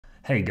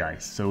Hey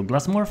guys, so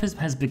Glassmorphism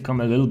has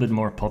become a little bit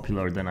more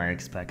popular than I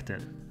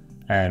expected.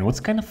 And what's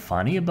kind of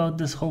funny about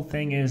this whole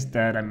thing is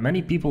that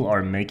many people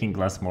are making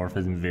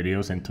Glassmorphism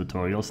videos and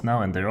tutorials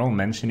now, and they're all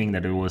mentioning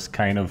that it was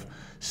kind of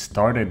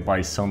started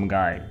by some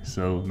guy.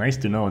 So nice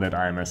to know that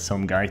I'm a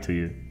some guy to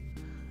you.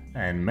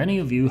 And many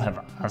of you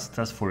have asked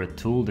us for a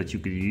tool that you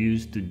could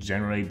use to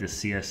generate the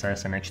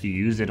CSS and actually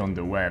use it on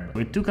the web.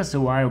 It took us a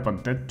while,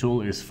 but that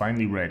tool is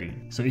finally ready.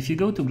 So if you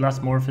go to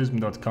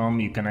glassmorphism.com,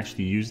 you can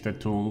actually use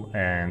that tool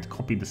and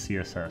copy the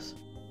CSS.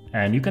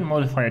 And you can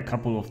modify a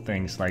couple of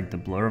things like the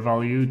blur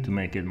value to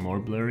make it more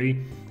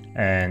blurry.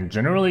 And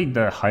generally,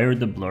 the higher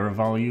the blur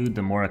value,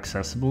 the more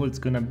accessible it's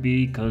gonna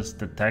be, because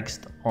the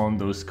text on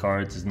those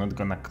cards is not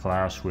gonna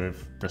clash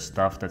with the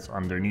stuff that's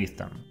underneath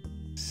them.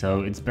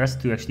 So it's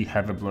best to actually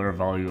have a blur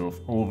value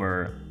of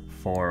over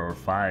 4 or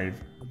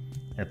 5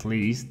 at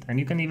least, and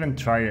you can even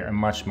try a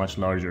much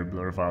larger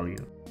blur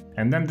value.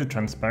 And then the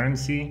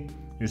transparency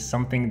is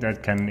something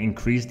that can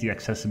increase the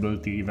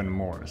accessibility even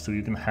more, so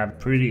you can have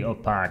pretty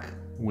opaque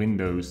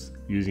windows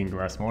using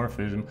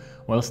Glassmorphism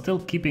while still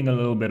keeping a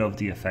little bit of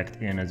the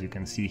effect in, as you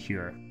can see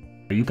here.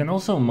 You can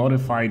also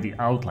modify the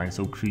outline,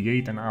 so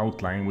create an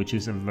outline which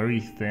is a very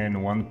thin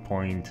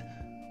 1-point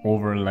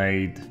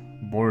overlaid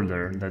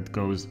border that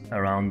goes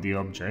around the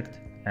object,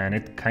 and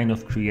it kind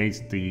of creates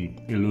the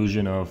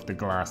illusion of the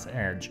glass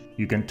edge.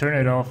 You can turn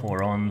it off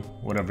or on,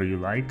 whatever you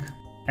like.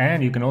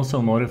 And you can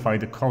also modify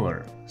the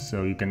color,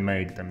 so you can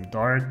make them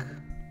dark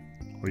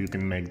or you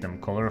can make them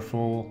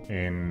colorful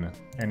in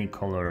any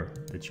color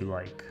that you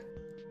like.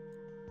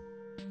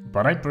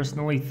 But I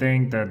personally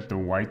think that the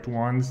white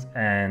ones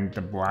and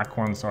the black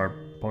ones are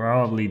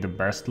probably the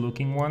best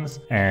looking ones,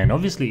 and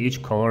obviously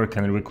each color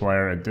can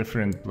require a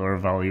different blur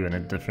value and a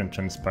different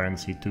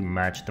transparency to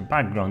match the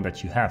background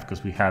that you have,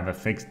 because we have a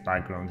fixed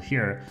background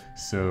here.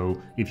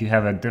 So if you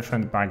have a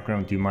different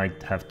background, you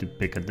might have to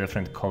pick a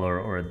different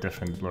color or a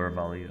different blur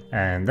value.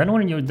 And then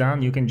when you're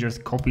done, you can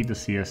just copy the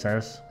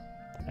CSS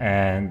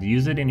and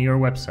use it in your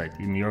website,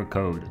 in your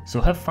code.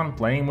 So have fun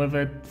playing with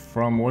it.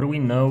 From what we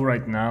know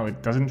right now,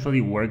 it doesn't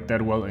really work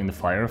that well in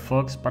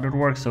Firefox, but it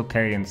works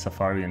okay in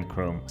Safari and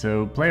Chrome.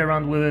 So play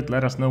around with it,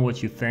 let us know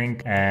what you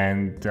think,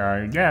 and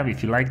yeah,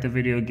 if you liked the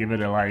video, give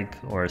it a like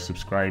or a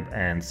subscribe,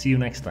 and see you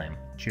next time.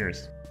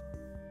 Cheers!